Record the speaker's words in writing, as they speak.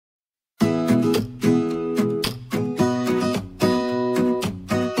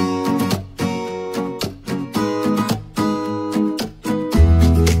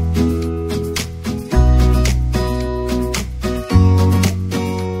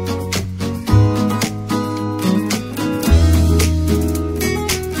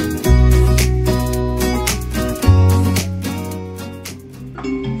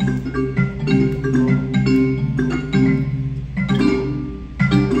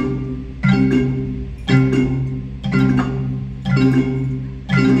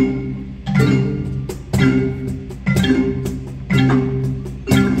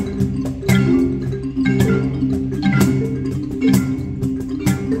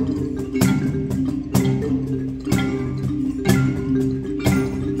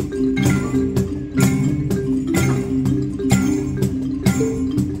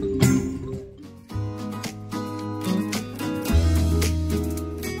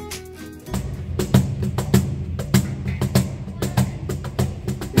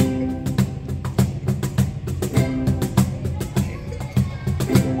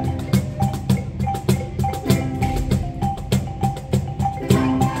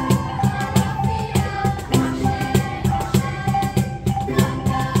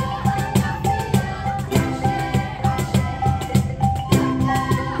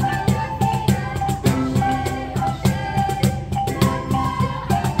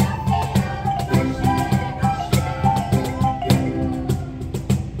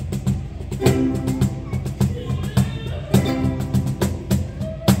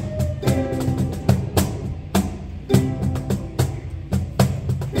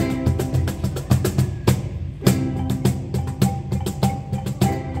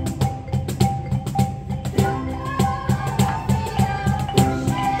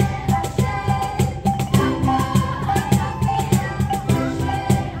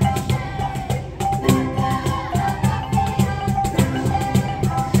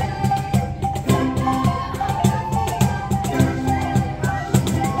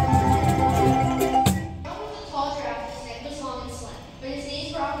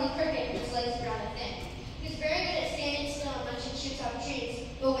a cricket whose legs are rather thin. He was very good at standing still and munching shoots off trees,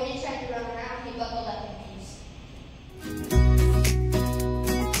 but when he tried to run around, he buckled up in peace.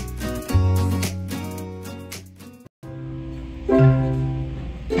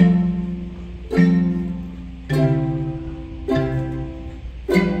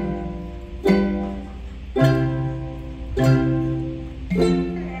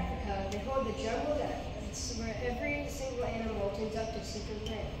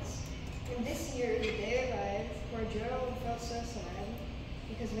 And this year, the day arrived where Gerald felt so sad,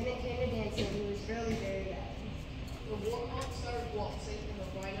 because when it came to dancing, he was really very bad. The warthog started waltzing, and the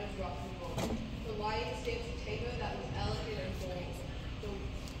rhinos rocked and rolled. The lions danced a tango that was elegant and bold.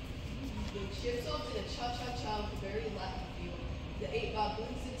 The gypsy did a cha-cha-cha with a very Latin feel. The 8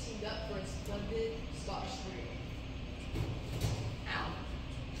 baboons had teamed up for a splendid Scottish spree. Ow.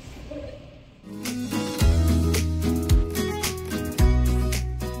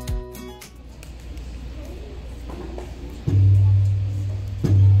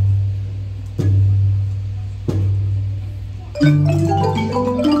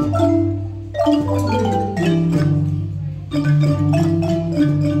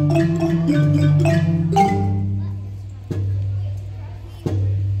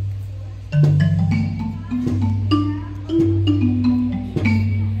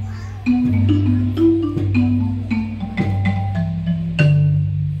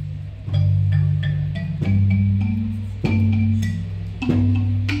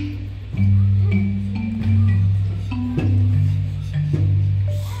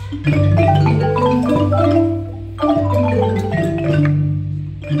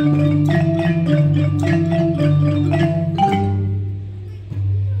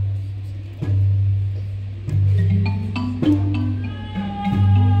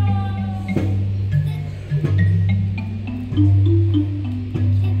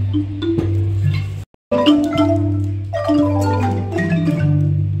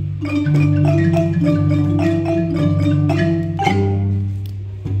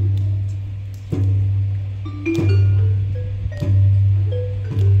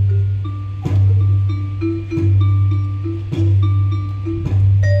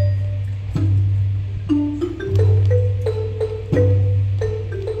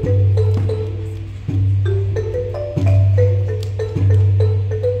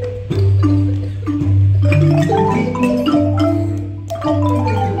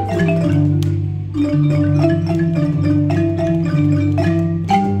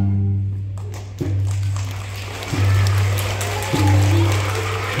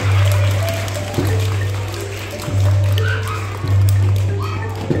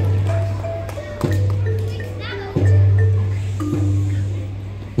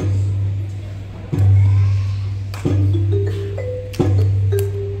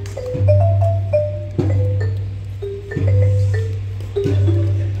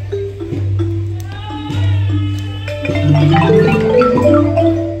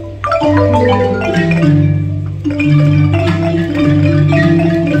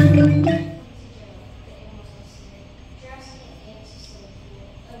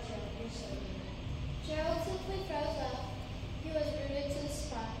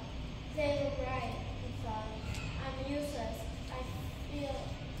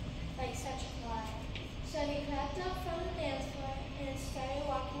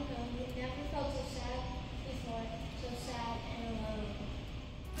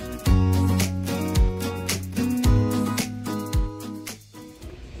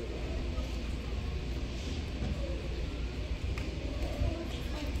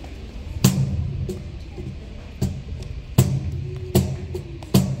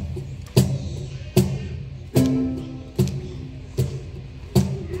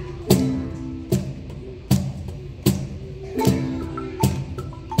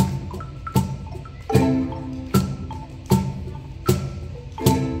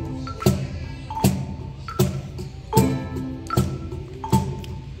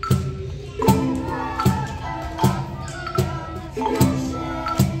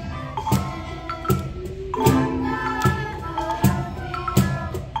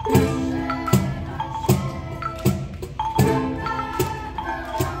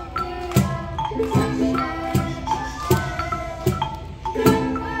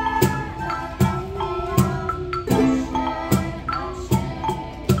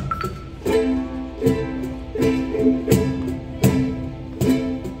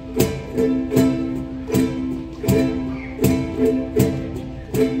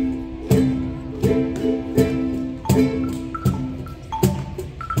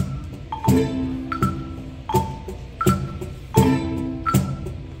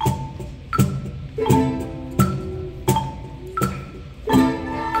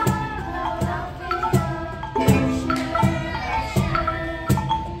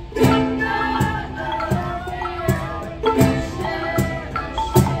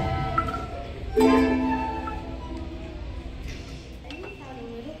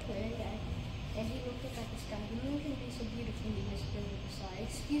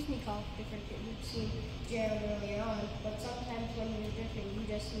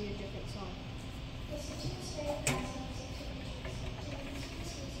 us need a different song. Listen to the spirit, listen to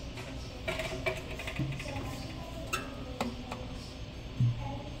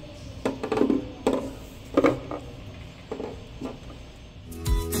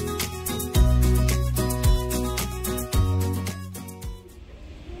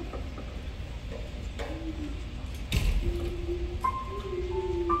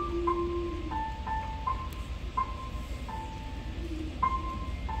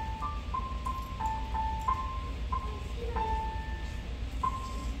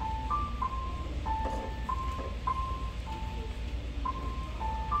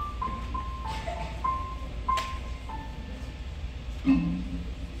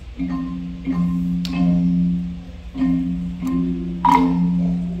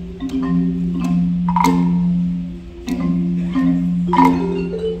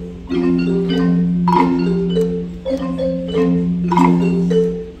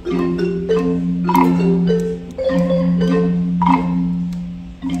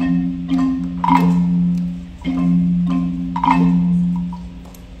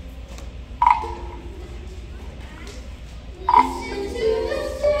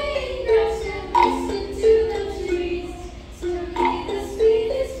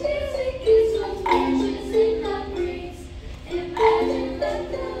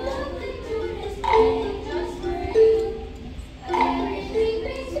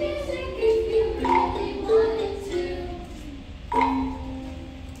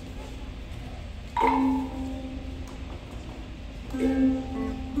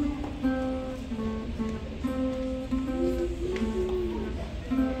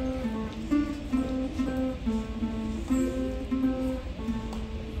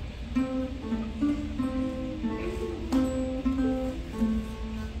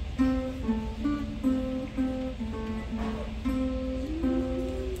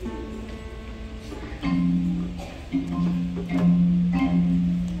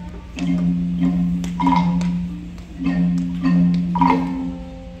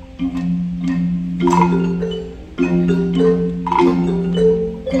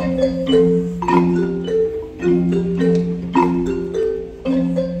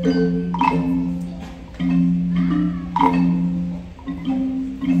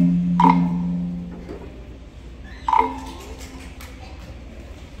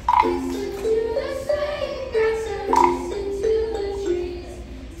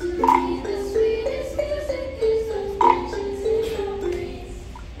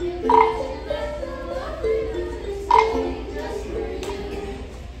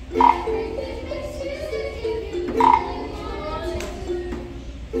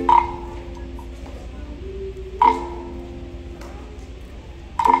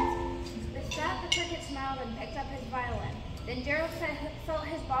Then Gerald felt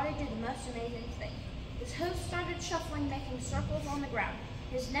his body do the most amazing thing. His hooves started shuffling, making circles on the ground.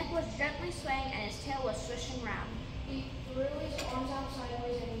 His neck was gently swaying and his tail was swishing round. He threw his arms out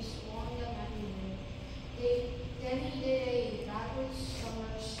sideways and he swung them everywhere. Then he did a backwards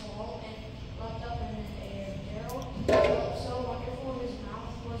somersault and leapt up in the air. Gerald felt so wonderful, his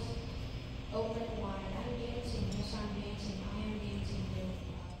mouth was open wide. I'm dancing, yes I'm dancing, I am dancing too.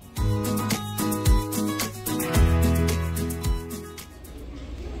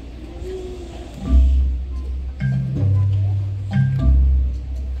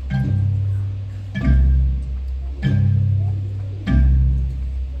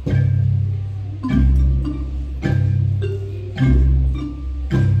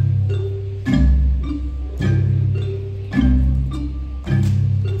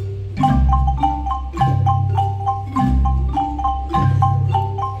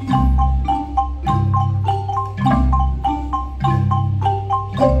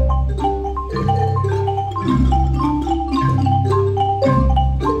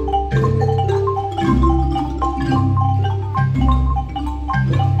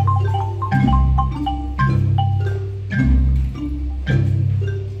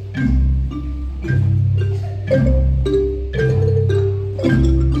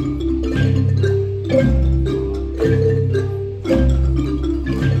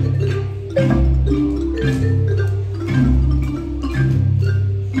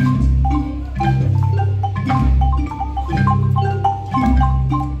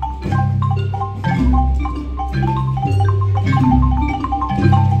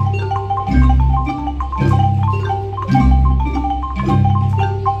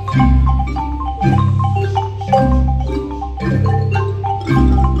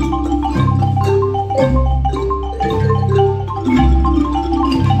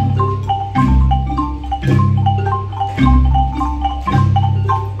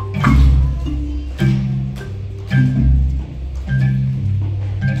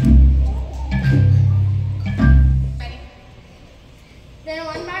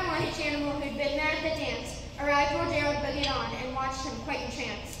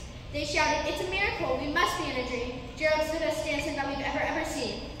 They shouted, "It's a miracle! We must be in a dream. Gerald's the best dancer that we've ever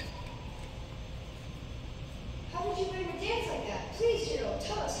seen." How did you learn to dance like that? Please, Gerald,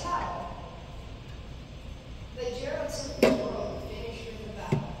 tell us how.